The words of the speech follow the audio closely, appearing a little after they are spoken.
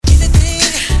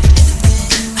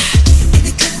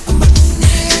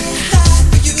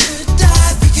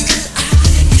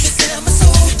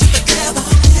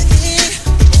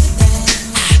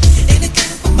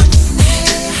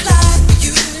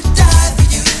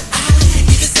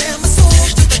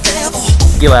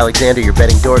Gil Alexander, your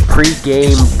betting dork,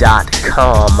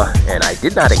 pregame.com. And I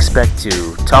did not expect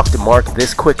to talk to Mark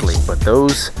this quickly, but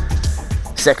those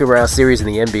second round series in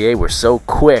the NBA were so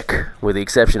quick, with the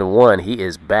exception of one. He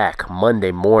is back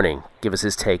Monday morning. Give us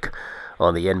his take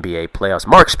on the NBA playoffs.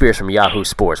 Marc Spears from Yahoo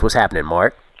Sports. What's happening,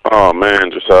 Mark? Oh, man,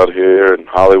 just out here in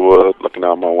Hollywood, looking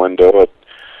out my window at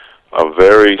a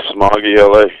very smoggy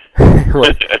L.A.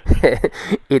 Well,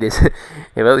 it is.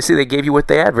 Well, see, they gave you what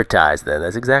they advertised then.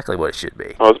 That's exactly what it should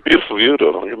be. Oh, it's a beautiful view,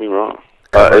 though. Don't get me wrong.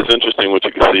 It's interesting what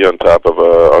you can see on top of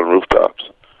on rooftops.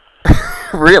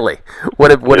 Really?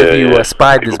 What have you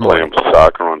spied this morning? Playing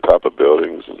soccer on top of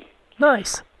buildings. And,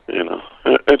 nice. You know,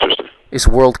 interesting. It's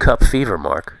World Cup fever,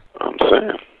 Mark. I'm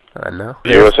saying. I know.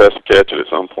 The U.S. has to catch it at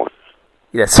some point.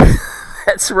 Yes,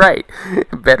 that's right.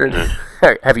 Better.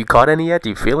 Have you caught any yet? Do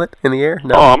you feel it in the air?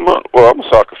 No. Oh, I'm a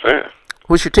soccer fan.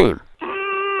 Who's your team?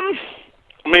 I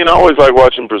mean, I always like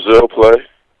watching Brazil play,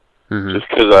 just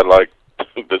because I like.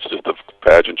 That's just the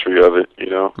pageantry of it, you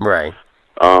know. Right.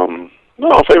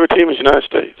 No, favorite team is United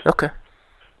States. Okay.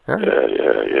 All right.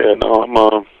 Yeah.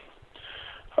 No,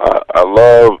 I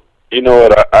love. You know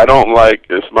what? I don't like.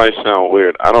 This might sound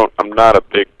weird. I'm not a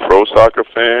big pro soccer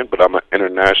fan, but I'm an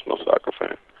international soccer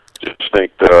fan. Just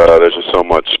think there's just so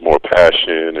much more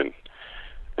passion and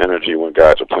energy when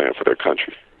guys are playing for their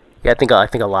country. Yeah, I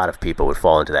think a lot of people would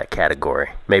fall into that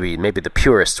category. Maybe the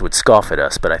purists would scoff at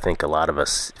us, but I think a lot of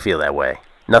us feel that way.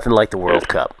 Nothing like the World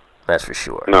Cup, that's for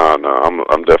sure. No,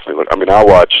 I'm definitely. I mean, I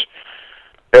watch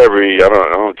I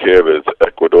don't care if it's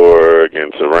Ecuador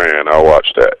against Iran. I'll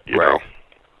watch that. You know.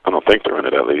 I don't think they're in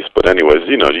it, at least. But anyways,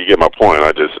 you know, you get my point.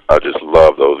 I just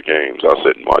love those games. I'll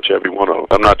sit and watch every one of them.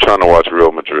 I'm not trying to watch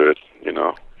Real Madrid, you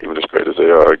know, even as great as they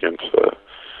are against,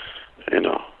 you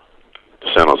know, the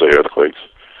San Jose Earthquakes.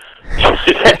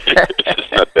 It's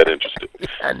just not that interesting. Yeah,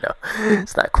 I know.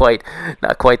 It's not quite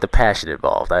the passion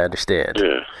involved. I understand.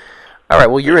 Yeah. All right,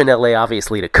 well, you're in L.A.,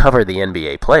 obviously, to cover the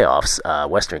NBA playoffs,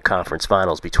 Western Conference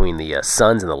Finals between the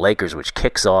Suns and the Lakers, which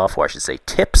kicks off, or I should say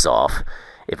tips off,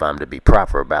 if I'm to be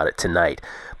proper about it, tonight.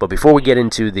 But before we get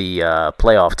into the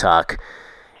playoff talk,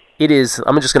 I'm just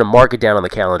going to mark it down on the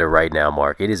calendar right now,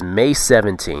 Mark. It is May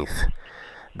 17th.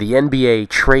 The NBA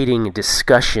trading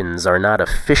discussions are not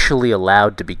officially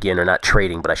allowed to begin, or not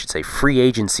trading, but I should say free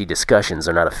agency discussions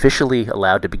are not officially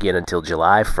allowed to begin until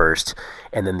July 1st,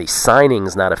 and then the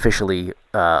signings not officially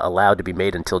allowed to be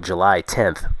made until July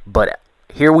 10th. But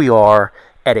here we are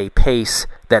at a pace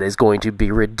that is going to be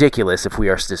ridiculous if we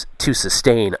are to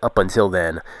sustain up until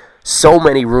then. So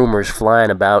many rumors flying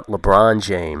about LeBron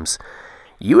James.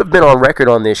 You have been on record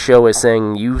on this show as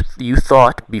saying you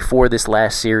thought before this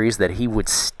last series that he would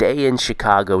stay in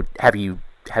Chicago. Have you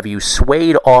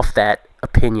swayed off that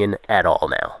opinion at all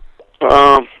now?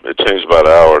 It changed about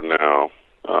an hour now.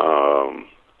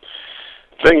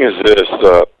 Thing is this,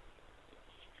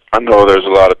 I know there's a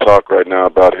lot of talk right now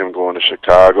about him going to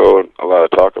Chicago, and a lot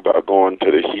of talk about going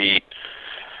to the Heat.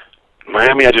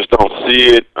 Miami, I just don't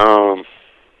see it.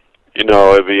 You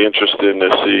know, it'd be interesting to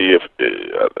see if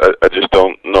I just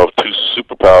don't know if two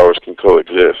superpowers can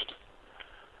coexist.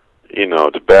 You know,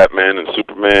 the Batman and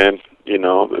Superman. You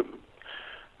know,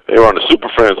 they were on the Super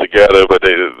Friends together, but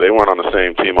they weren't on the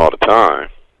same team all the time.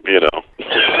 You know,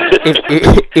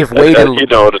 if Wade and you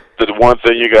know, the one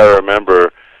thing you got to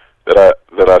remember that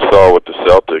I saw with the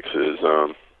Celtics is,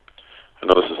 I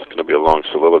know this is going to be a long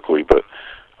soliloquy, but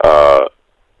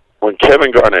when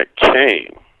Kevin Garnett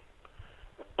came,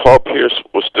 Paul Pierce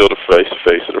was still the face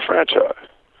of the franchise.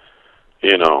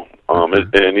 You know,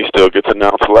 and he still gets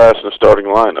announced last in the starting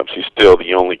lineups. He's still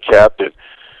the only captain.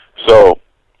 So,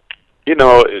 you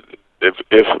know,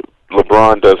 if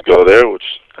LeBron does go there, which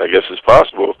I guess is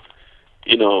possible,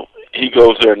 you know, he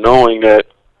goes there knowing that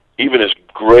even as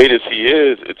great as he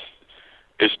is,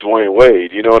 it's Dwayne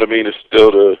Wade. You know what I mean? It's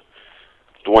still the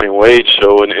Dwayne Wade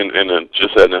show, and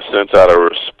just in a sense, out of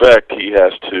respect, he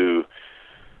has to,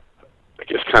 I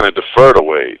guess, kind of defer to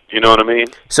Wade. You know what I mean?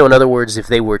 So, in other words, if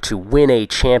they were to win a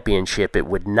championship, it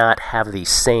would not have the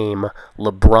same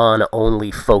LeBron-only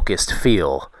focused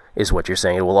feel, is what you're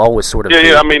saying. It will always sort of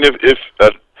Yeah, I mean, if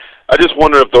I just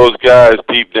wonder if those guys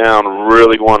deep down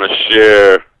really want to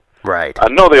share. Right. I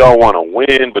know they all want to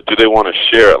win, but do they want to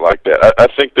share it like that? I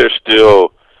think they're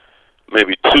still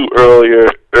maybe too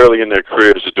early in their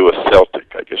careers to do a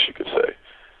Celtic, I guess you could say.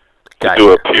 To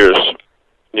do a Pierce,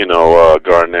 you know,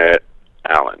 Garnett,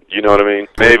 Allen. You know what I mean?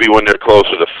 Maybe when they're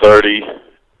closer to 30,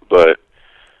 but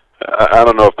I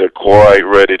don't know if they're quite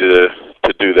ready to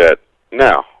do that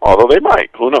now, although they might.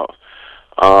 Who knows?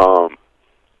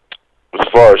 As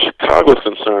far as Chicago's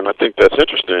concerned, I think that's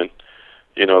interesting,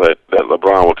 you know, that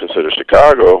LeBron would consider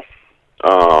Chicago.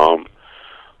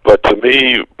 But to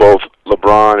me, both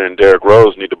LeBron and Derrick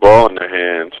Rose need the ball in their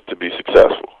hands to be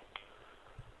successful.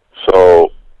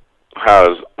 So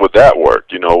would that work?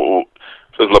 You know,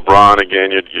 says LeBron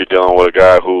again. You're dealing with a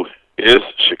guy who is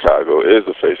Chicago, is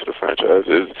the face of the franchise.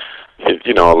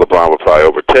 You know, LeBron would probably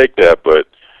overtake that, but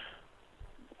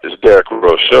as Derrick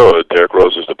Rose showed, Derrick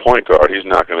Rose is the point guard. He's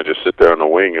not going to just sit there on the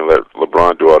wing and let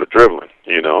LeBron do all the dribbling.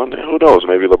 You know, and who knows?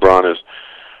 Maybe LeBron is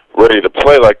ready to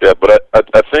play like that. But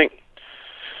I think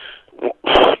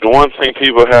the one thing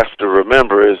people have to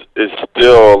remember is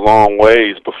still a long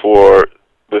ways before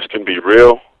this can be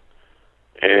real.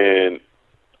 And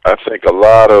I think a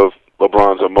lot of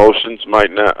LeBron's emotions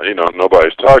might not, you know,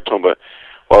 nobody's talked to him, but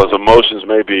while his emotions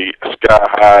may be sky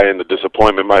high and the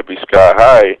disappointment might be sky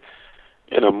high,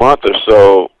 in a month or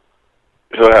so,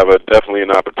 he'll have definitely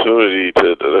an opportunity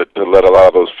to let a lot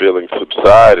of those feelings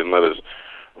subside and let his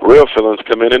real feelings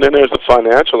come in. And then there's the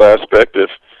financial aspect. If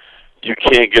you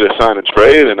can't get a sign and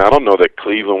trade, and I don't know that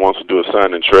Cleveland wants to do a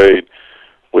sign and trade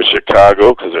with Chicago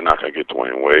because they're not going to get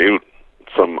Dwayne Wade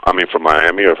from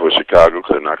Miami, or with Chicago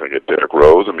because they're not going to get Derrick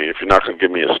Rose. I mean, if you're not going to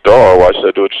give me a star, why should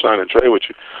I do a sign and trade with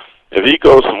you? If he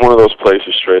goes to one of those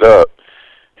places straight up,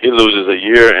 he loses a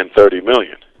year and $30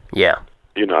 million. Yeah.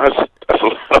 You know, that's a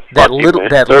lot of that money, little man.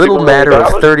 that little matter of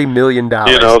 $30 million.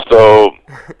 You know, so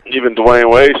even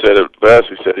Dwayne Wade said it best.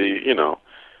 He said,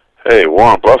 hey,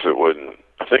 Warren Buffett wouldn't.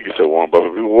 I think he said Warren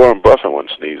Buffett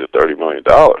wouldn't sneeze at $30 million.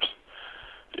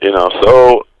 You know,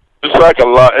 so it's like a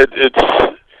lot.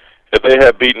 It's if they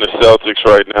had beaten the Celtics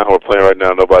right now or playing right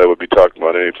now, nobody would be talking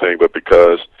about anything. But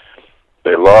because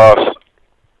they lost,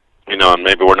 you know, and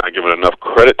maybe we're not giving enough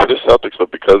credit to the Celtics,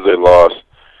 but because they lost,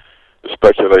 the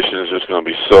speculation is just going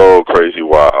to be so crazy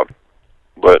wild.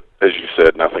 But as you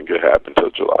said, nothing could happen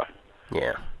until July.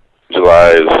 Yeah. July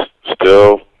is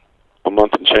still a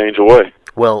month and change away.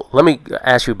 Well, let me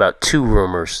ask you about two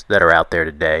rumors that are out there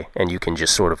today, and you can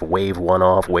just sort of wave one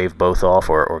off, wave both off,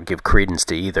 or give credence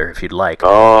to either if you'd like.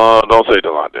 Oh, don't say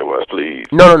Delonte West, please.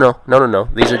 No.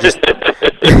 These are just...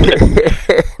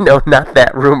 No, not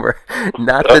that rumor.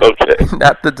 Not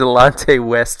the Delonte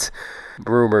West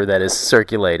rumor that is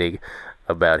circulating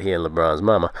about he and LeBron's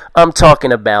mama. I'm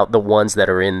talking about the ones that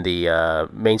are in the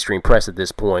mainstream press at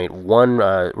this point. One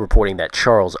reporting that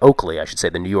Charles Oakley, I should say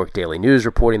the New York Daily News,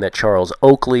 reporting that Charles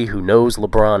Oakley, who knows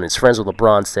LeBron and is friends with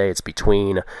LeBron, say it's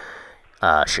between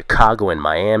Chicago and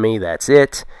Miami. That's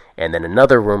it. And then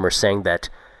another rumor saying that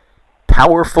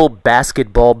powerful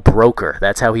basketball broker,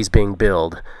 that's how he's being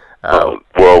billed.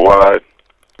 Worldwide.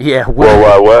 Yeah,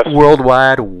 Worldwide West.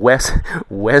 Worldwide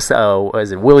West.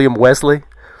 Is it William Wesley?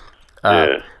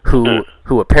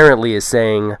 Who apparently is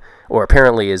saying, or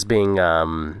apparently is being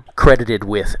credited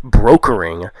with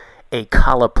brokering a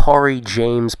Calipari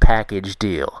James package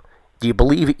deal. Do you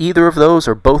believe either of those,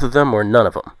 or both of them, or none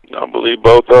of them? I believe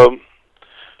both of them,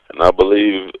 and I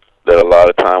believe that a lot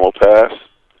of time will pass,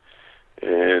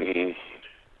 and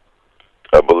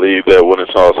I believe that when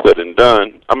it's all said and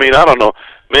done, I mean, I don't know,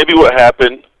 maybe what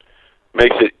happened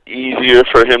makes it easier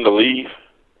for him to leave,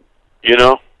 you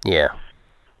know? Yeah.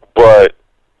 But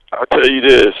I'll tell you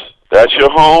this, that's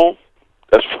your home,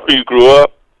 that's where you grew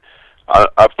up.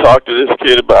 I've talked to this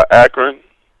kid about Akron.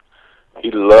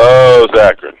 He loves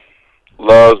Akron,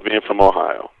 loves being from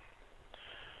Ohio.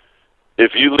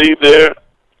 If you leave there,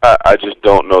 I just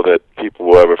don't know that people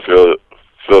will ever feel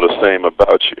the same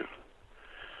about you.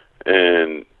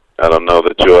 And I don't know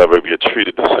that you'll ever get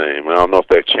treated the same. I don't know if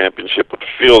that championship would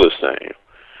feel the same.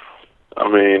 I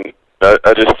mean,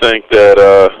 I just think that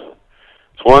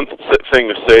it's one thing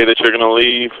to say that you're going to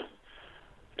leave,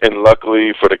 and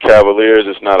luckily for the Cavaliers,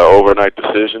 it's not an overnight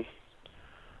decision.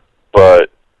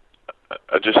 But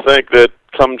I just think that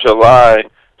come July,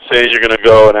 saying you're going to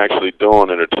go and actually doing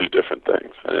it are two different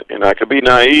things. And I could be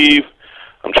naive.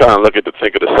 I'm trying to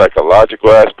think of the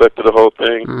psychological aspect of the whole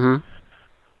thing. Mm-hmm.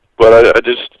 But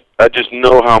I just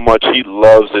know how much he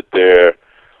loves it there,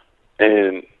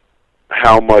 and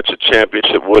how much a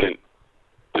championship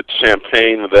the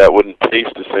champagne of that wouldn't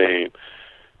taste the same.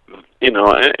 You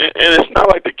know, and it's not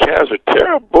like the Cavs are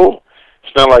terrible.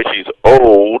 It's not like he's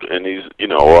old and he's,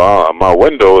 my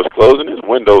window is closing. His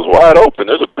window's wide open.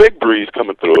 There's a big breeze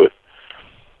coming through it.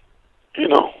 You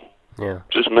know. Yeah.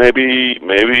 Just maybe.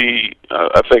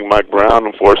 I think Mike Brown,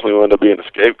 unfortunately, will end up being a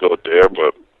scapegoat there.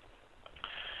 But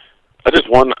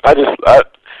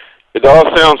it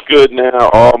all sounds good now.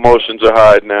 All emotions are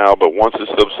high now. But once it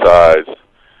subsides,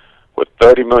 with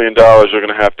 $30 million, you're going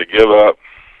to have to give up.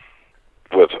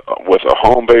 With a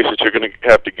home base that you're going to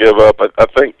have to give up, I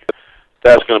think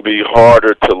that's going to be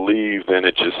harder to leave than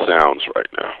it just sounds right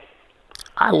now.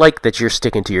 I like that you're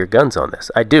sticking to your guns on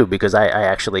this. I do, because I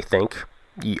actually think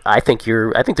I think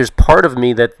there's part of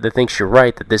me that thinks you're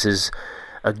right, that this is,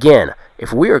 again,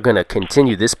 if we are going to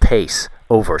continue this pace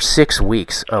over 6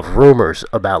 weeks of rumors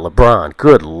about LeBron,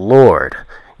 good Lord,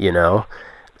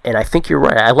 and I think you're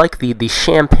right. I like the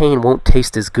champagne won't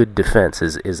taste as good defense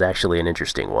is actually an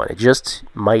interesting one. It just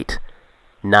might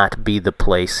not be the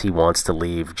place he wants to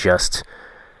leave just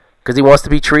because he wants to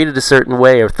be treated a certain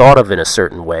way or thought of in a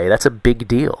certain way. That's a big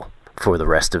deal for the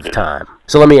rest of the time.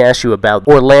 So let me ask you about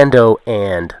Orlando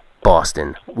and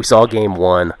Boston. We saw game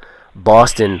 1.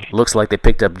 Boston looks like they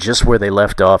picked up just where they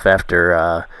left off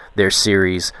after their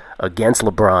series against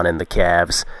LeBron and the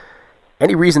Cavs.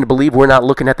 Any reason to believe we're not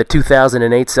looking at the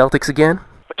 2008 Celtics again?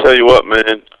 I tell you what,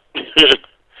 man.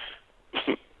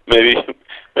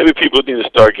 maybe people need to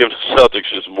start giving the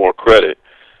Celtics just more credit.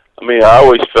 I mean, I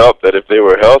always felt that if they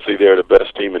were healthy, they're the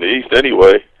best team in the East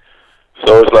anyway.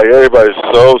 So it's like everybody's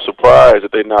so surprised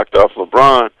that they knocked off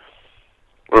LeBron.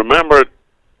 Remember,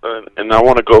 and I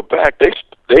want to go back,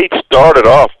 they started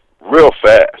off real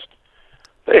fast.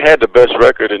 They had the best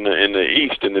record in the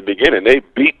East in the beginning. They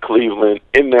beat Cleveland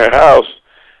in their house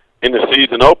in the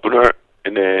season opener,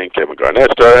 and then Kevin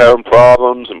Garnett started having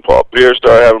problems, and Paul Pierce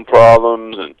started having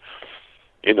problems, and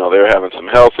they were having some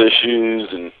health issues,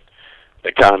 and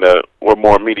they kind of were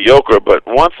more mediocre. But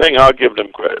one thing I'll give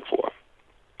them credit for,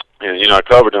 and I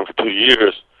covered them for 2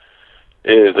 years,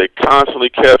 is they constantly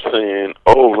kept saying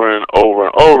over and over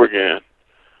and over again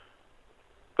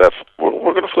that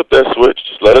we're going to flip that switch.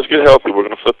 Just let us get healthy. We're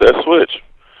going to flip that switch.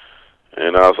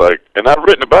 And I was like, and I've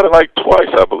written about it like twice,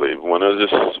 I believe, when was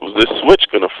this switch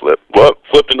going to flip? Well,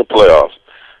 flipped in the playoffs,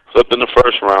 flipped in the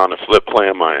first round, and flipped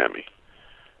playing Miami.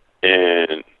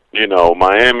 And,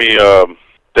 Miami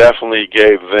definitely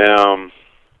gave them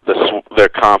their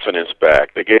confidence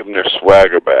back. They gave them their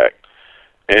swagger back.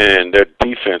 And their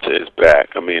defense is back.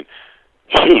 I mean,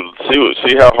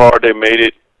 see how hard they made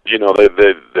it.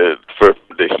 For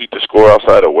the Heat to score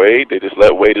outside of Wade, they just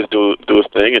let Wade just do his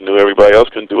thing and knew everybody else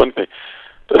couldn't do anything.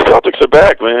 The Celtics are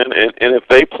back, man, and if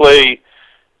they play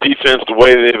defense the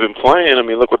way they've been playing, I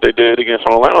mean, look what they did against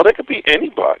Orlando. They could beat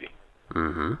anybody,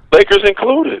 Lakers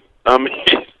included. I mean,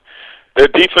 their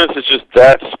defense is just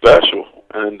that special,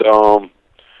 and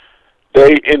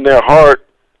they, in their heart,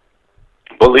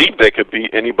 believe they could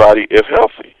beat anybody if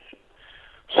healthy.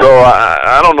 So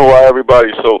I don't know why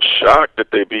everybody's so shocked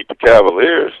that they beat the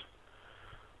Cavaliers,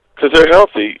 because they're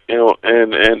healthy,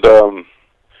 and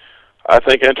I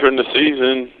think entering the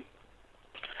season,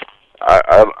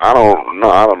 I don't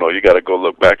know. You got to go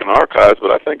look back in the archives,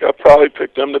 but I think I probably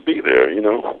picked them to be there,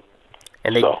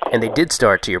 And they did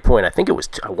start, to your point. I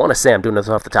want to say, I'm doing this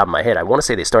off the top of my head, I want to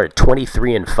say they started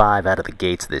 23-5 out of the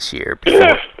gates this year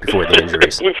before the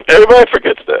injuries. Everybody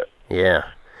forgets that. Yeah.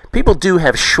 People do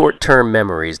have short-term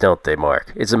memories, don't they,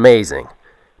 Mark? It's amazing.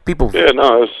 Yeah,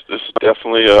 no, it's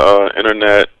definitely an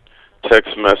internet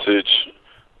text message.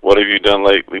 What have you done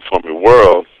lately for me,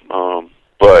 world?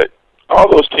 But all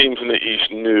those teams in the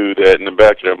East knew that in the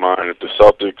back of their mind, if the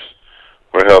Celtics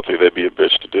were healthy, they'd be a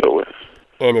bitch to deal with.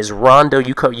 And is Rondo?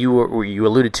 You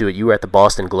alluded to it. You were at the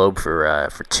Boston Globe for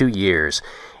 2 years.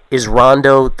 Is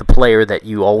Rondo the player that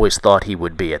you always thought he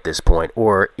would be at this point,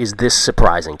 or is this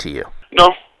surprising to you?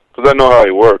 No, because I know how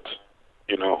he works.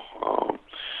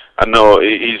 I know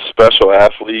he's a special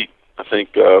athlete. I think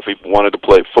if he wanted to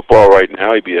play football right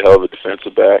now, he'd be a hell of a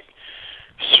defensive back.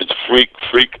 He's a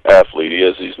freak athlete. He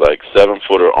has these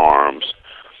 7-footer arms,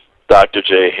 Dr.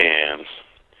 J hands,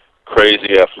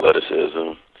 crazy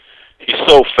athleticism. He's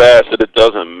so fast that it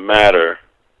doesn't matter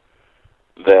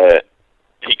that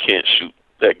he can't shoot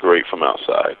that great from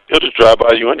outside. He'll just drive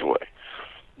by you anyway.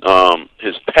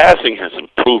 His passing has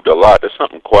improved a lot. There's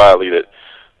something quietly that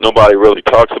nobody really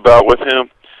talks about with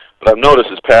him. But I've noticed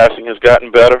his passing has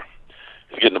gotten better.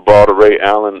 He's getting the ball to Ray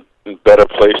Allen in better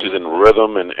places in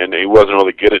rhythm, and he wasn't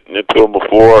really getting it to him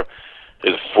before.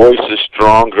 His voice is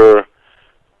stronger.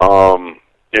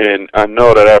 And I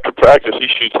know that after practice, he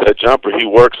shoots that jumper. He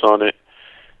works on it.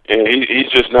 And he's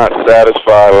just not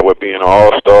satisfied with being an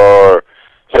all-star,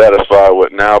 satisfied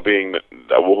with now being,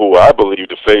 who I believe,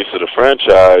 the face of the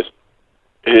franchise.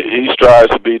 He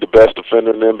strives to be the best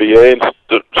defender in the NBA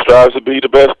and strives to be the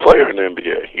best player in the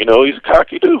NBA. He's a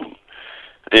cocky dude.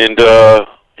 And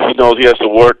he knows he has to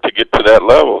work to get to that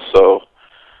level. So,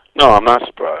 no, I'm not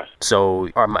surprised. So,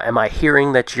 am I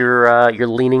hearing that you're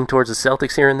leaning towards the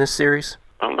Celtics here in this series?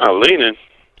 I'm not leaning.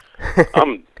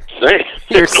 I'm saying.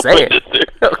 You're saying.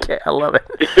 Okay, I love it.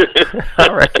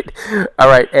 All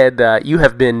right. And you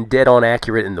have been dead on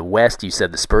accurate in the West. You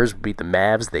said the Spurs would beat the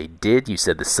Mavs. They did. You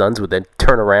said the Suns would then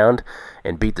turn around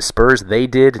and beat the Spurs. They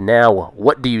did. Now,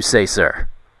 what do you say, sir?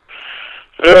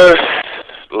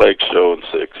 Lake showing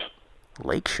 6.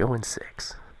 Lake showing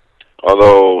 6.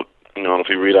 Although, if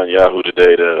you read on Yahoo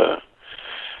today,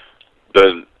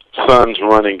 the Suns'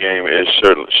 running game is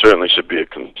certainly should be a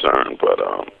concern. But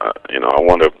I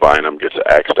wonder if Bynum gets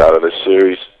axed out of this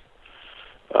series.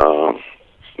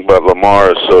 But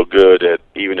Lamar is so good that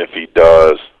even if he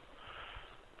does,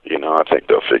 I think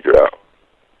they'll figure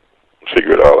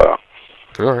it all out.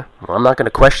 All right. Well, I'm not going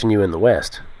to question you in the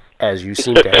West, as you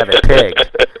seem to have it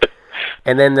pegged.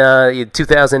 And then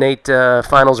 2008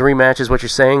 finals rematch is what you're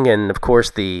saying, and of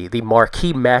course the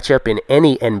marquee matchup in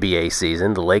any NBA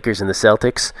season, the Lakers and the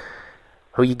Celtics.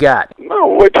 Who you got?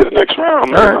 No, wait till the next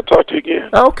round, man. All right. I'll talk to you again.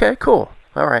 Okay, cool.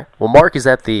 All right. Well, Marc is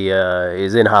at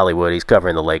is in Hollywood. He's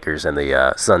covering the Lakers and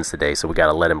the Suns today, so we got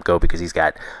to let him go because he's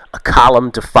got a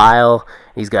column to file.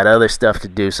 He's got other stuff to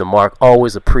do. So, Marc,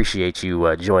 always appreciate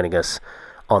you joining us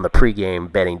on the pregame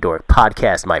Betting Dork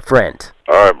podcast, my friend.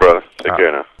 All right, brother. Take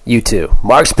care now. You too.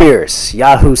 Marc Spears,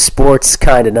 Yahoo Sports,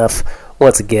 kind enough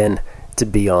once again to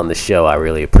be on the show. I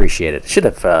really appreciate it. Should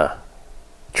have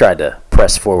tried to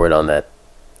press forward on that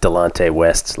Delonte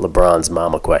West, LeBron's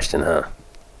mama question, huh?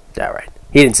 All right.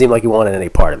 He didn't seem like he wanted any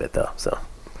part of it, though, so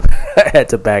I had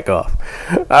to back off.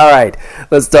 All right,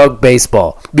 let's talk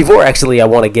baseball. Before, actually, I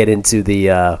want to get into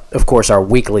of course, our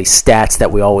weekly stats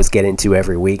that we always get into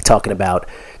every week, talking about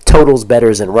totals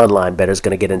bettors and run line bettors.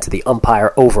 Going to get into the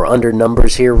umpire over-under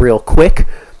numbers here real quick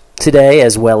today,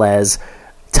 as well as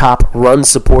top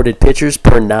run-supported pitchers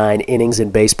per 9 innings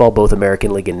in baseball, both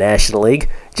American League and National League,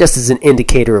 just as an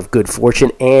indicator of good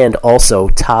fortune, and also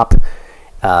top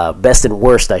best and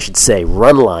worst, I should say,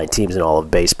 run line teams in all of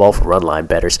baseball for run line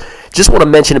bettors. Just want to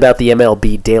mention about the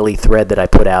MLB daily thread that I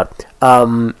put out.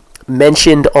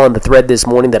 Mentioned on the thread this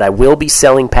morning that I will be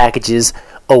selling packages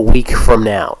a week from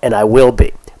now, and I will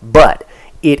be. But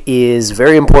it is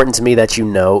very important to me that you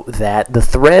know that the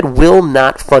thread will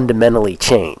not fundamentally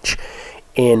change.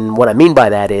 And what I mean by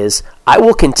that is I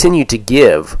will continue to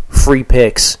give free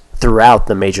picks throughout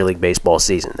the Major League Baseball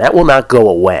season. That will not go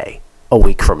away a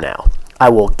week from now. I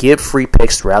will give free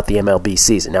picks throughout the MLB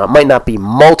season. Now, it might not be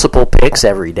multiple picks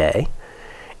every day,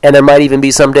 and there might even be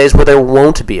some days where there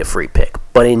won't be a free pick.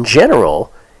 But in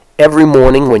general, every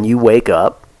morning when you wake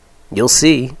up, you'll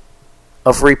see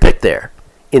a free pick there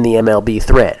in the MLB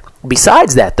thread.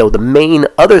 Besides that, though, the main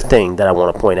other thing that I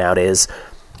want to point out is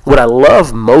what I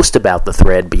love most about the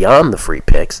thread beyond the free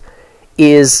picks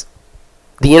is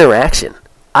the interaction.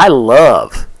 I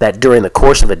love that during the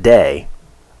course of a day,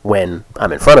 when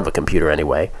I'm in front of a computer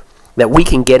anyway, that we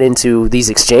can get into these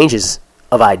exchanges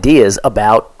of ideas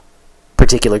about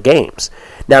particular games.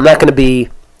 Now, I'm not going to be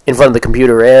in front of the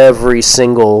computer every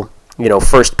single,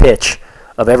 first pitch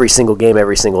of every single game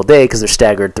every single day because they're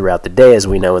staggered throughout the day, as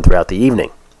we know, and throughout the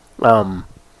evening.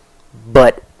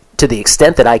 But to the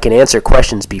extent that I can answer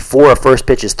questions before a first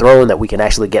pitch is thrown, that we can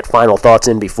actually get final thoughts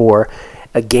in before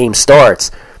a game starts,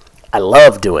 I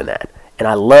love doing that. And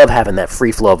I love having that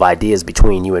free flow of ideas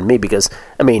between you and me because,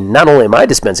 not only am I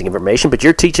dispensing information, but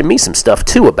you're teaching me some stuff,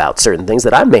 too, about certain things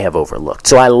that I may have overlooked.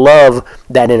 So I love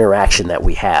that interaction that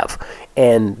we have.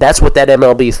 And that's what that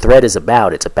MLB thread is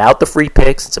about. It's about the free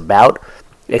picks. It's about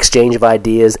exchange of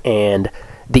ideas and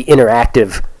the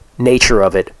interactive nature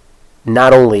of it,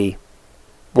 not only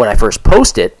when I first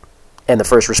post it and the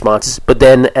first responses, but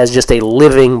then as just a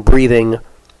living, breathing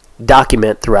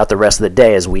document throughout the rest of the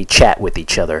day as we chat with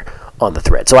each other on the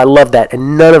thread. So I love that,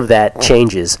 and none of that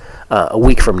changes a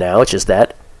week from now. It's just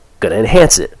that going to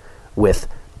enhance it with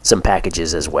some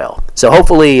packages as well. So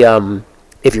hopefully,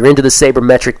 if you're into the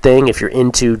sabermetric thing, if you're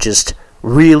into just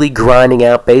really grinding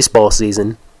out baseball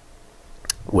season,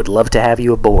 would love to have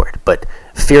you aboard. But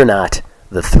fear not,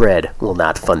 the thread will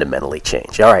not fundamentally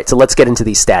change. All right, so let's get into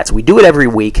these stats. We do it every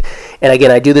week, and again,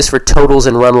 I do this for totals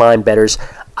and run line bettors.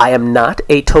 I am not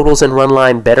a totals and run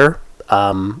line bettor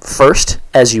first,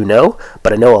 as you know,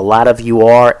 but I know a lot of you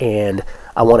are, and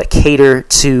I want to cater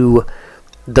to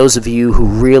those of you who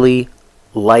really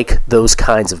like those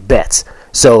kinds of bets.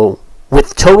 So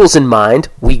with totals in mind,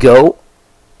 we go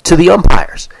to the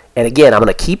umpires. And again, I'm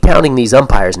going to keep pounding these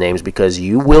umpires' names because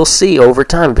you will see over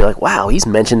time and be like, wow, he's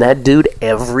mentioned that dude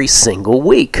every single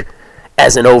week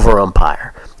as an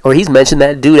over-umpire. Or he's mentioned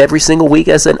that dude every single week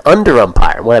as an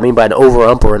under-umpire. What I mean by an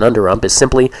over-ump or an under-ump is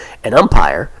simply an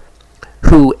umpire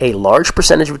who a large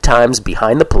percentage of times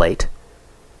behind the plate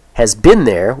has been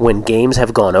there when games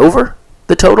have gone over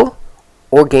the total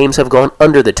or games have gone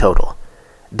under the total.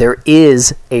 There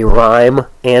is a rhyme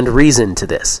and reason to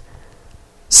this.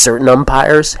 Certain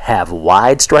umpires have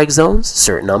wide strike zones.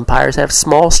 Certain umpires have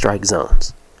small strike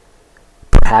zones.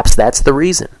 Perhaps that's the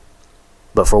reason.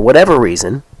 But for whatever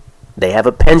reason, they have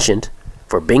a penchant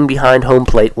for being behind home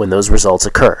plate when those results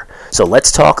occur. So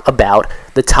let's talk about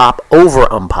the top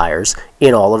over umpires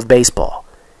in all of baseball.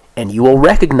 And you will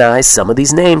recognize some of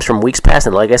these names from weeks past.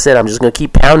 And like I said, I'm just going to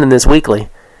keep pounding this weekly.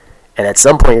 And at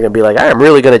some point, you're going to be like, I'm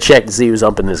really going to check to see who's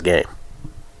umping this game.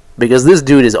 Because this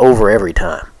dude is over every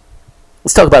time.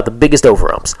 Let's talk about the biggest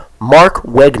over umps. Marc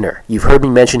Wegner. You've heard me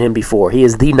mention him before. He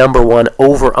is the number one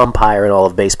over umpire in all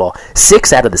of baseball.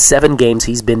 6 out of the 7 games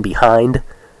he's been behind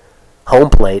home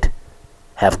plate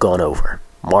have gone over.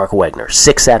 Marc Wegner,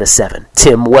 6 out of 7.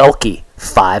 Tim Welke,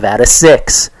 5 out of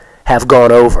 6 have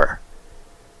gone over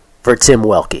for Tim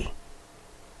Welke.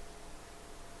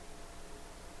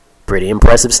 Pretty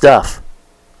impressive stuff.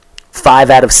 5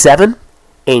 out of 7,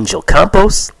 Angel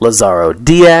Campos, Lazaro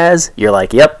Diaz. You're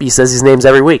like, yep, he says these names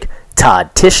every week.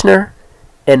 Todd Tishner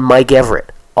and Mike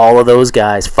Everett. All of those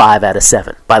guys, 5 out of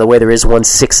 7. By the way, there is one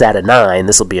 6 out of 9.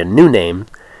 This will be a new name.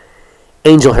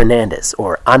 Angel Hernandez,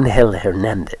 or Angel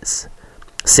Hernandez,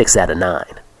 6 out of 9.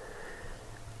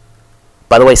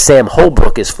 By the way, Sam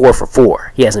Holbrook is 4 for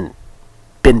 4. He hasn't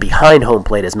been behind home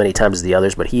plate as many times as the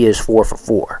others, but he is 4 for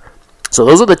 4. So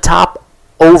those are the top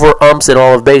over umps in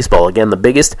all of baseball. Again, the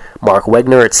biggest, Marc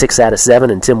Wegner at 6 out of 7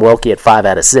 and Tim Welke at 5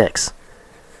 out of 6.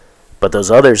 But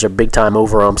those others are big-time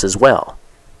over umps as well.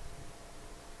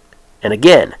 And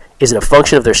again, is it a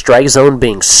function of their strike zone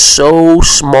being so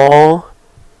small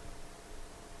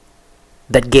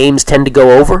that games tend to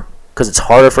go over? Because it's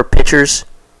harder for pitchers.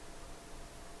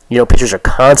 You know, pitchers are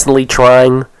constantly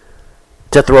trying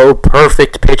to throw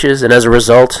perfect pitches, and as a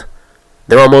result,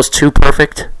 they're almost too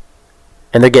perfect,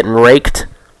 and they're getting raked.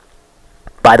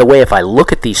 By the way, if I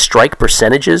look at the strike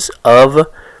percentages of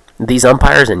these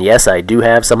umpires, and yes, I do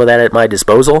have some of that at my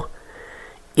disposal,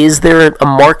 is there a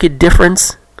marked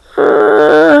difference?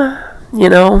 You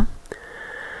know,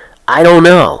 I don't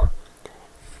know.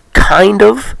 Kind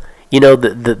of. You know,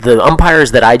 the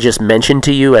umpires that I just mentioned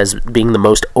to you as being the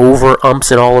most over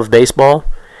umps in all of baseball,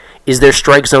 is their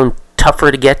strike zone tougher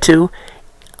to get to?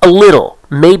 A little.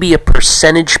 Maybe a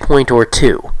percentage point or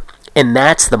two. And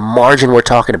that's the margin we're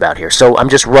talking about here. So I'm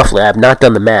just roughly, I have not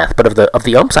done the math, but of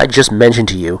the umps I just mentioned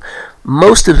to you,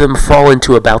 most of them fall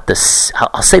into about this,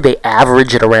 I'll say they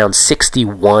average at around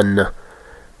 61%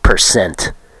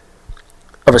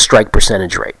 of a strike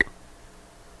percentage rate.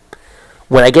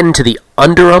 When I get into the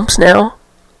under umps now,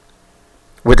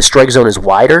 where the strike zone is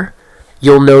wider,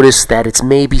 you'll notice that it's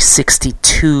maybe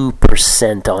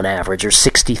 62% on average or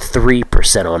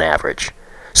 63% on average.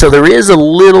 So there is a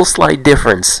little slight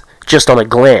difference just on a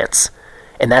glance.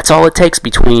 And that's all it takes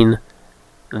between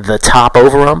the top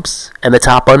over umps and the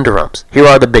top under umps. Here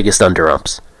are the biggest under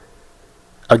umps.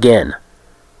 Again,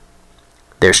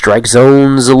 their strike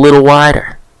zone's a little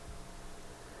wider.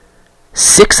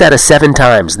 6 out of 7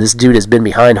 times this dude has been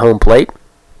behind home plate,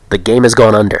 the game has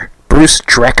gone under. Bruce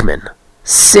Dreckman.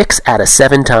 6 out of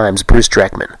 7 times Bruce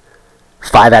Dreckman.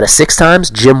 5 out of 6 times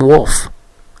Jim Wolf.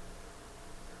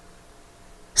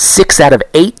 6 out of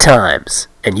 8 times,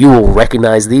 and you will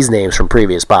recognize these names from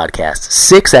previous podcasts,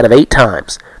 6 out of 8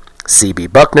 times, C.B.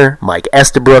 Buckner, Mike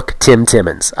Estabrook, Tim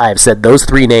Timmons. I have said those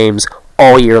 3 names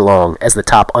all year long as the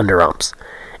top under umps.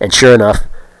 And sure enough,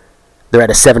 they're at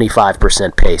a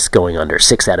 75% pace going under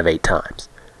 6 out of 8 times.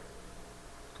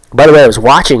 By the way, I was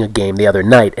watching a game the other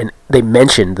night, and the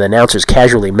announcers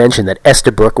casually mentioned that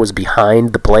Estabrook was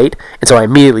behind the plate, and so I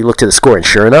immediately looked at the score, and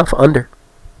sure enough, under.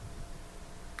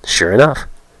 Sure enough.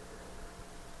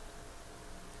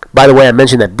 By the way, I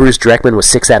mentioned that Bruce Dreckman was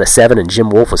 6 out of 7 and Jim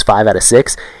Wolf was 5 out of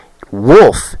 6.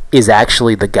 Wolf is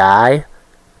actually the guy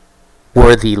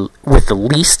with the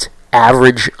least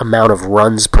average amount of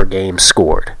runs per game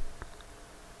scored.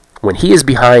 When he is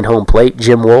behind home plate,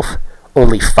 Jim Wolf,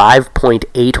 only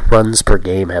 5.8 runs per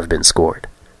game have been scored.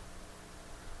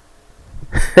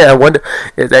 I wonder.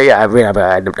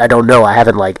 I don't know. I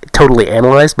haven't totally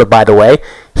analyzed. But by the way,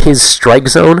 his strike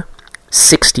zone,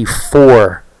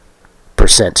 64%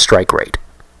 strike rate.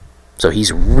 So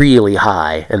he's really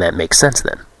high, and that makes sense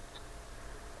then.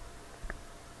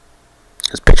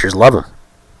 Because pitchers love him.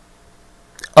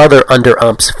 Other under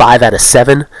umps, 5 out of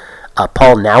 7.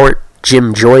 Paul Nowert,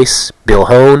 Jim Joyce, Bill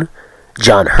Hone,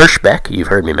 John Hirschbeck, you've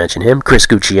heard me mention him, Chris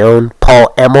Guccione,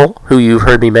 Paul Emmel, who you've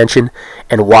heard me mention,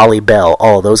 and Wally Bell.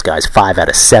 All of those guys, 5 out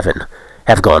of 7,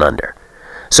 have gone under.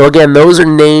 So again, those are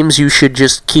names you should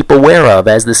just keep aware of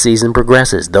as the season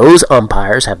progresses. Those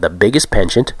umpires have the biggest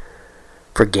penchant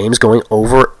for games going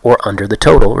over or under the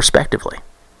total, respectively.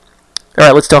 All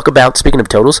right, let's talk about, speaking of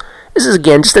totals, this is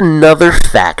again just another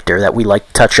factor that we like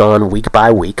to touch on week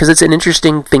by week because it's an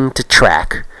interesting thing to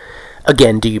track.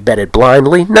 Again, do you bet it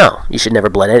blindly? No. You should never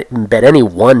bet any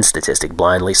one statistic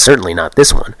blindly, certainly not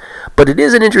this one. But it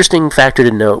is an interesting factor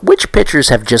to note which pitchers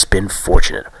have just been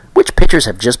fortunate. Which pitchers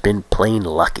have just been plain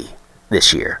lucky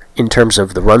this year in terms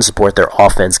of the run support their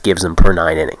offense gives them per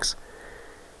 9 innings.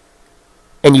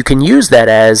 And you can use that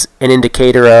as an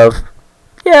indicator of,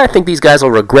 I think these guys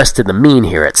will regress to the mean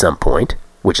here at some point,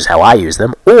 which is how I use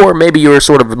them. Or maybe you're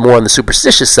sort of more on the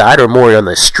superstitious side or more on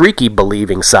the streaky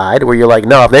believing side where you're like,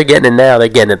 no, if they're getting it now, they're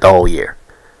getting it the whole year.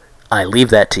 I leave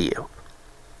that to you.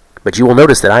 But you will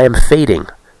notice that I am fading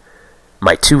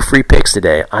my 2 free picks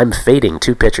today. I'm fading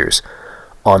 2 pitchers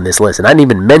on this list. And I didn't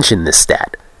even mention this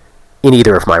stat in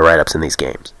either of my write-ups in these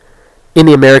games. In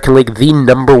the American League, the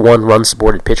number 1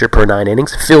 run-supported pitcher per 9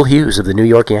 innings, Phil Hughes of the New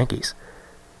York Yankees.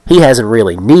 He hasn't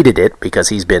really needed it because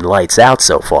he's been lights out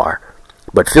so far.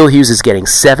 But Phil Hughes is getting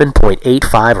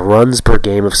 7.85 runs per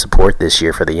game of support this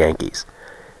year for the Yankees.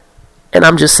 And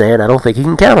I'm just saying I don't think he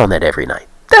can count on that every night.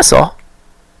 That's all.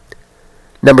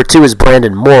 Number 2 is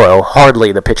Brandon Morrow,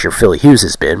 hardly the pitcher Phil Hughes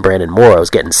has been. Brandon Morrow is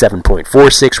getting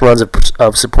 7.46 runs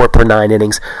of support per 9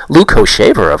 innings. Luke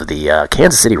Hochevar of the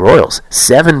Kansas City Royals,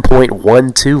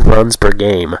 7.12 runs per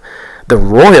game. The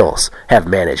Royals have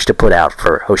managed to put out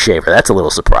for Hochevar. That's a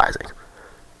little surprising.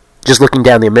 Just looking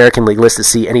down the American League list to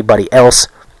see anybody else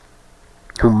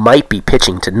who might be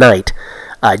pitching tonight,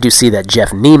 I do see that Jeff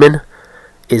Neiman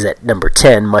is at number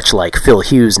 10, much like Phil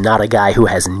Hughes, not a guy who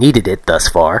has needed it thus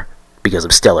far because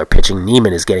of stellar pitching.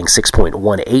 Neiman is getting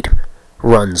 6.18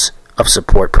 runs of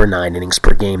support per 9 innings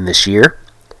per game this year.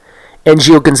 And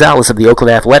Gio Gonzalez of the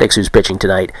Oakland Athletics, who's pitching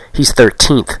tonight, he's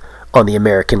 13th on the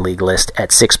American League list at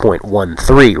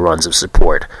 6.13 runs of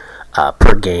support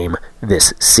per game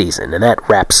this season. And that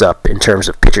wraps up in terms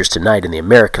of pitchers tonight in the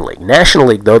American League. National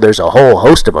League, though, there's a whole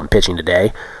host of them pitching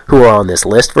today who are on this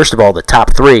list. First of all, the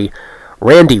top 3,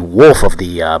 Randy Wolf of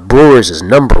the Brewers is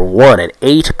number 1 at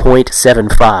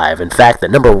 8.75. In fact, the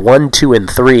number 1, 2, and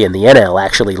 3 in the NL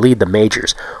actually lead the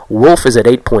majors. Wolf is at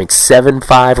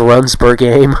 8.75 runs per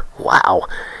game. Wow.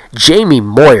 Jamie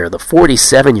Moyer, the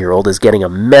 47-year-old, is getting a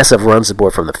mess of run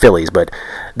support from the Phillies, but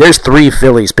there's 3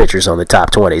 Phillies pitchers on the top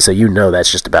 20, so you know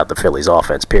that's just about the Phillies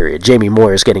offense, period. Jamie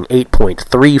Moyer is getting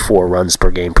 8.34 runs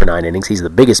per game per 9 innings. He's the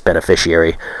biggest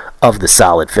beneficiary of the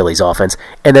solid Phillies offense.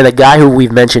 And then a guy who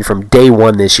we've mentioned from day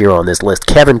one this year on this list,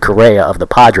 Kevin Correa of the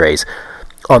Padres,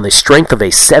 on the strength of a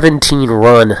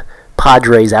 17-run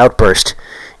Padres outburst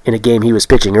in a game he was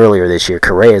pitching earlier this year.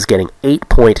 Correa is getting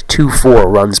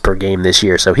 8.24 runs per game this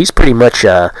year, so he's pretty much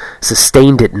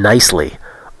sustained it nicely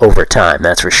over time,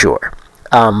 that's for sure.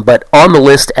 But on the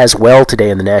list as well today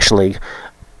in the National League,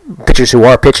 pitchers who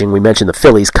are pitching, we mentioned the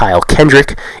Phillies. Kyle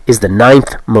Kendrick is the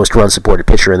 9th most run-supported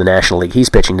pitcher in the National League.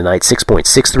 He's pitching tonight,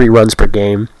 6.63 runs per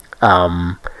game.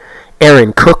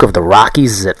 Aaron Cook of the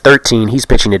Rockies is at 13. He's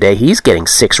pitching today. He's getting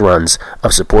 6 runs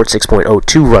of support,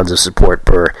 6.02 runs of support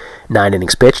per 9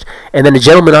 innings pitched. And then the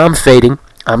gentleman I'm fading,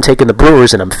 I'm taking the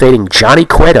Brewers, and I'm fading Johnny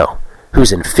Cueto,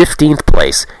 who's in 15th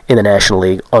place in the National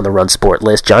League on the run support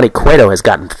list. Johnny Cueto has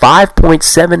gotten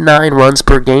 5.79 runs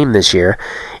per game this year,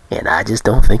 and I just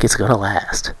don't think it's going to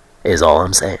last, is all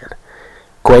I'm saying.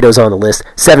 Cueto's on the list.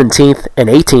 17th and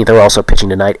 18th are also pitching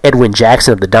tonight. Edwin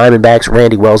Jackson of the Diamondbacks,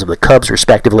 Randy Wells of the Cubs,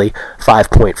 respectively,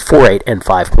 5.48 and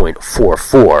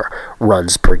 5.44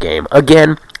 runs per game.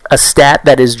 Again, a stat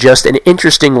that is just an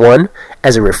interesting one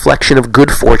as a reflection of good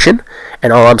fortune,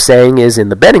 and all I'm saying is in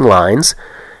the betting lines,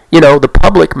 the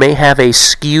public may have a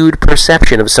skewed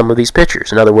perception of some of these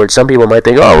pitchers. In other words, some people might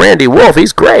think, oh, Randy Wolf,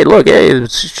 he's great. Look, hey,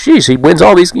 jeez, he wins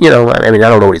all these, I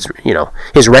don't know what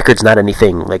his record's not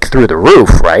anything like through the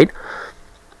roof, right,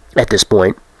 at this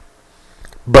point.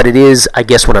 But it is, I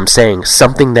guess what I'm saying,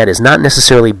 something that is not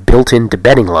necessarily built into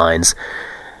betting lines,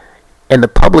 and the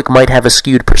public might have a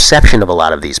skewed perception of a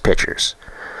lot of these pitchers.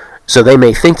 So they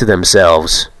may think to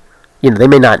themselves, they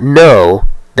may not know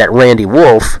that Randy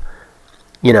Wolf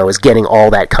is getting all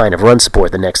that kind of run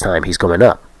support the next time he's going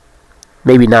up.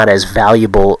 Maybe not as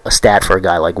valuable a stat for a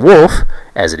guy like Wolf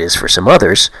as it is for some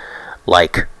others,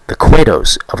 like the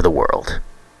Cuetos of the world,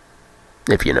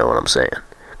 if you know what I'm saying.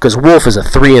 Because Wolf is a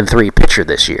 3-3 pitcher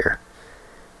this year,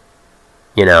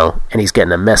 and he's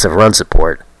getting a mess of run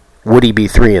support. Would he be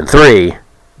 3-3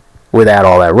 without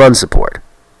all that run support?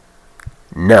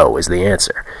 No is the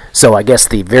answer. So I guess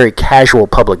the very casual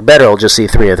public bettor will just see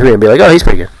 3-3 and be like, oh, he's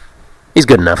pretty good. He's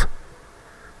good enough.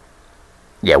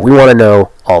 Yeah, we want to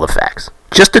know all the facts.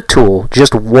 Just a tool,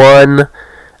 just one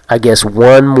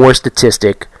more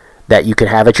statistic that you can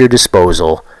have at your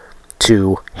disposal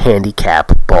to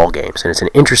handicap ball games. And it's an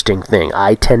interesting thing.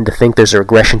 I tend to think there's a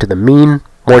regression to the mean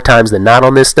more times than not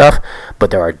on this stuff,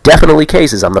 but there are definitely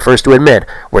cases, I'm the first to admit,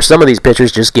 where some of these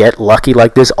pitchers just get lucky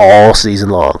like this all season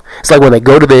long. It's like when they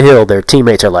go to the hill, their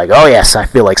teammates are like, oh yes, I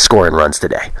feel like scoring runs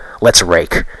today. Let's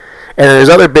rake. And there's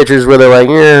other pitchers where they're like,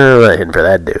 yeah, I'm not hitting for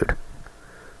that dude.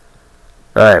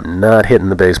 I am not hitting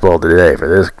the baseball today for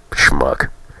this schmuck.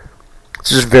 It's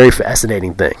just a very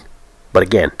fascinating thing. But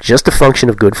again, just a function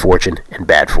of good fortune and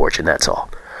bad fortune, that's all.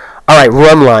 All right,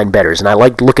 run line bettors, and I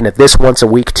like looking at this once a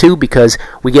week too because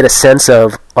we get a sense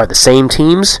of, are the same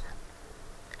teams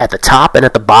at the top and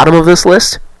at the bottom of this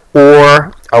list,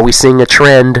 or are we seeing a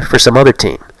trend for some other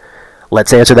team?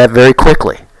 Let's answer that very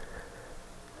quickly.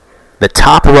 The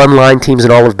top run line teams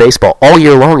in all of baseball, all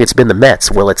year long it's been the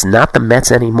Mets. Well, it's not the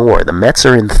Mets anymore. The Mets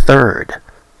are in third.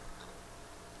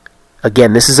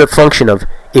 Again, this is a function of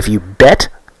if you bet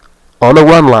on a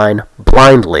run line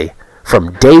blindly,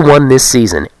 from day one this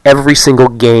season, every single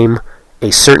game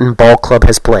a certain ball club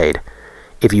has played,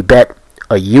 if you bet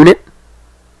a unit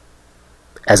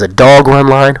as a dog run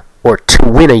line or to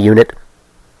win a unit,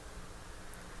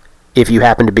 if you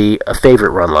happen to be a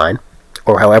favorite run line,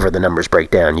 or however the numbers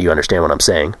break down, you understand what I'm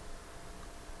saying.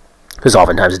 Because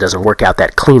oftentimes it doesn't work out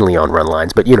that cleanly on run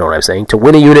lines, but you know what I'm saying. To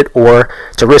win a unit or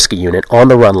to risk a unit on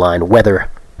the run line, whether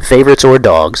favorites or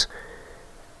dogs,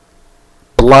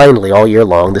 blindly all year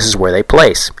long, this is where they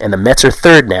place. And the Mets are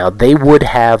third now. They would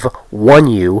have won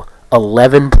you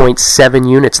 11.7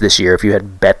 units this year if you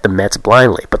had bet the Mets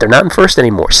blindly. But they're not in first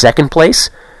anymore. Second place,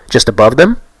 just above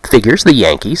them, figures the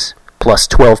Yankees, plus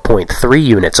 12.3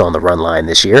 units on the run line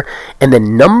this year. And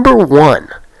then number one,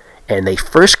 and they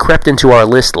first crept into our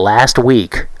list last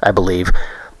week, I believe,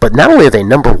 but not only are they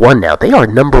number one now, they are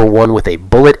number one with a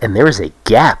bullet, and there is a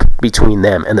gap between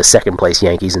them and the second place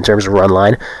Yankees in terms of run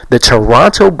line. The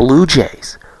Toronto Blue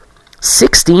Jays,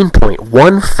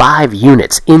 16.15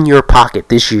 units in your pocket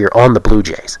this year on the Blue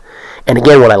Jays. And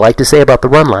again, what I like to say about the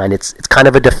run line, it's kind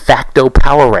of a de facto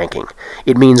power ranking.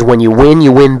 It means when you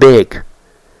win big.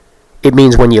 It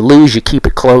means when you lose, you keep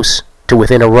it close to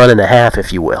within a run and a half,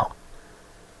 if you will.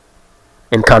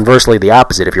 And conversely, the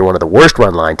opposite, if you're one of the worst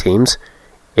run line teams,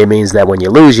 it means that when you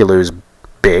lose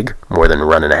big, more than a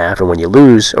run and a half, and when you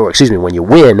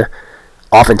win,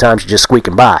 oftentimes you're just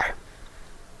squeaking by.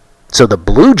 So the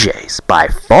Blue Jays, by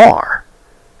far,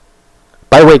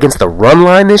 by the way, against the run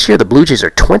line this year, the Blue Jays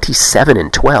are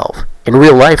 27-12. In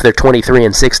real life, they're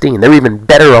 23-16. They're even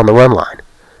better on the run line,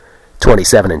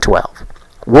 27-12.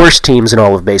 Worst teams in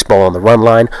all of baseball on the run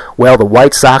line, well, the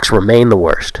White Sox remain the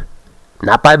worst.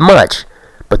 Not by much,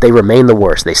 but they remain the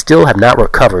worst. They still have not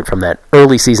recovered from that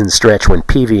early season stretch when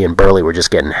Peavy and Burley were just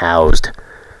getting housed.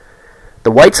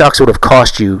 The White Sox would have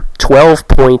cost you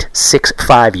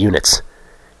 12.65 units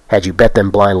had you bet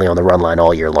them blindly on the run line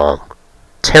all year long.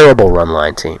 Terrible run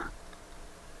line team.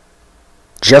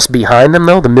 Just behind them,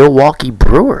 though, the Milwaukee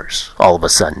Brewers, all of a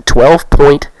sudden,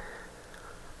 12.10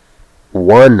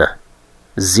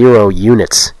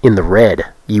 units in the red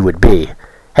you would be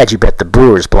had you bet the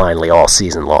Brewers blindly all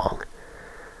season long.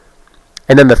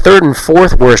 And then the third and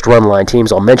fourth worst run line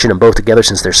teams, I'll mention them both together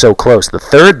since they're so close. The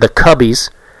third, the Cubbies,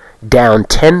 down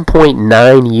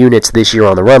 10.9 units this year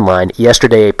on the run line.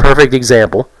 Yesterday, a perfect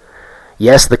example.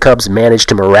 Yes, the Cubs managed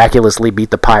to miraculously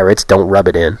beat the Pirates. Don't rub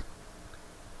it in.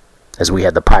 As we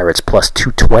had the Pirates plus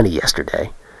 220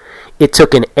 yesterday. It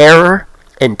took an error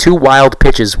and two wild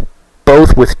pitches,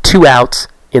 both with two outs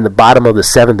in the bottom of the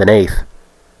seventh and eighth.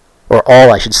 Or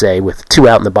all, I should say, with two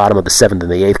out in the bottom of the seventh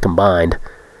and the eighth combined,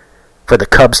 for the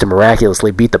Cubs to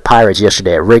miraculously beat the Pirates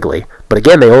yesterday at Wrigley. But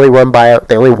again, they only won by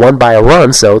a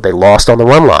run, so they lost on the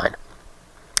run line.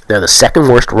 They're the second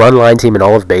worst run line team in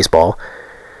all of baseball.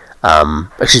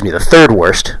 The third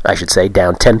worst, I should say,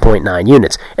 down 10.9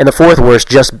 units. And the fourth worst,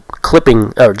 just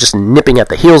nipping at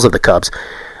the heels of the Cubs,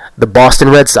 the Boston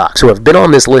Red Sox, who have been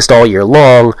on this list all year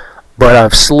long, but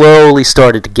have slowly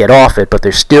started to get off it, but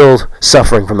they're still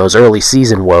suffering from those early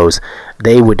season woes.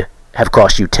 They would have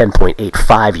cost you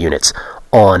 10.85 units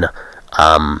on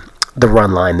the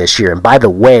run line this year. And by the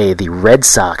way, the Red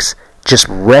Sox, just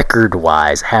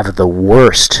record-wise, have the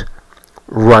worst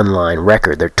run line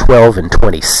record. They're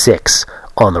 12-26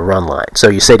 on the run line. So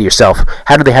you say to yourself,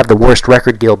 how do they have the worst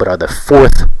record, Gil, but are the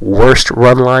fourth worst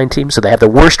run line team? So they have the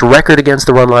worst record against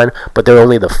the run line, but they're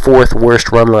only the fourth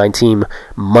worst run line team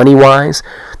money-wise.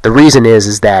 The reason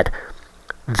is that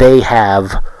they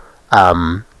have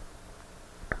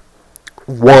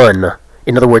won.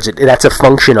 In other words, that's a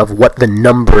function of what the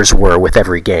numbers were with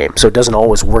every game. So it doesn't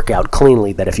always work out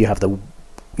cleanly that if you have the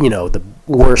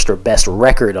worst or best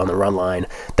record on the run line,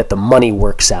 that the money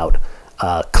works out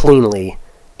cleanly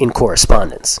in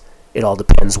correspondence. It all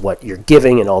depends what you're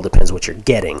giving, and all depends what you're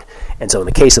getting. And so in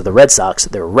the case of the Red Sox,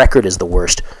 their record is the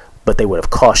worst, but they would have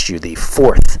cost you the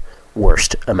fourth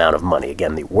worst amount of money.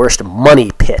 Again, the worst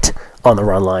money pit on the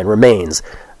run line remains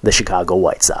the Chicago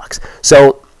White Sox.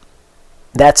 So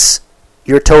that's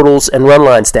your totals and run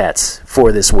line stats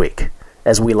for this week,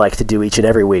 as we like to do each and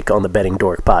every week on the Betting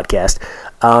Dork podcast.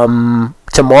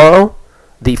 Tomorrow,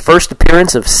 the first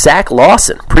appearance of Zach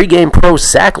Lawson, pregame pro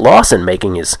Zach Lawson,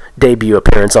 making his debut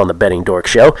appearance on the Betting Dork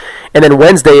show. And then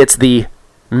Wednesday, it's the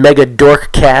Mega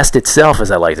Dork cast itself,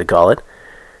 as I like to call it.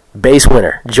 Base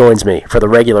Winner joins me for the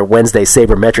regular Wednesday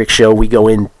Sabermetrics show. We go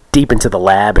in deep into the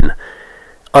lab and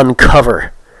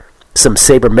uncover some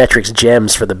Sabermetrics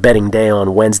gems for the betting day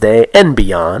on Wednesday and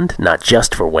beyond, not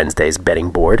just for Wednesday's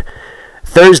betting board.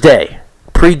 Thursday,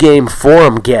 pregame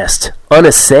forum guest,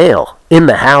 Unassail, in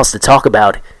the house to talk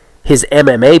about his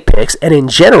MMA picks and, in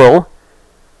general,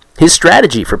 his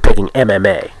strategy for picking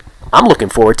MMA. I'm looking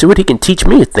forward to it. He can teach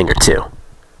me a thing or two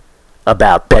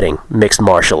about betting mixed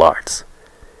martial arts.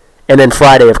 And then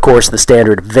Friday, of course, the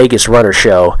standard Vegas Runner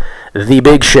show, the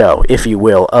big show, if you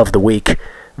will, of the week.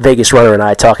 Vegas Runner and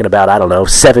I talking about,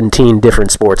 17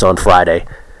 different sports on Friday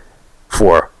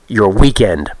for your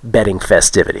weekend betting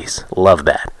festivities. Love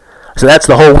that. So that's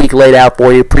the whole week laid out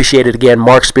for you. Appreciate it again.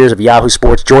 Marc Spears of Yahoo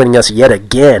Sports joining us yet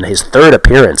again, his third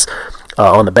appearance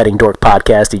on the Betting Dork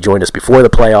podcast. He joined us before the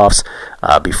playoffs,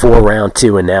 before round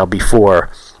 2, and now before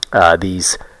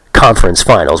these conference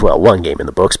finals. Well, one game in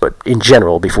the books, but in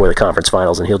general before the conference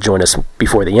finals, and he'll join us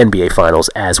before the NBA finals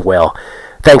as well.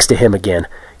 Thanks to him again.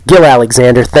 Gil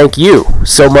Alexander, thank you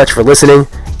so much for listening,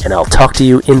 and I'll talk to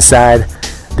you inside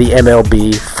the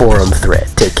MLB forum thread.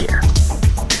 Take care.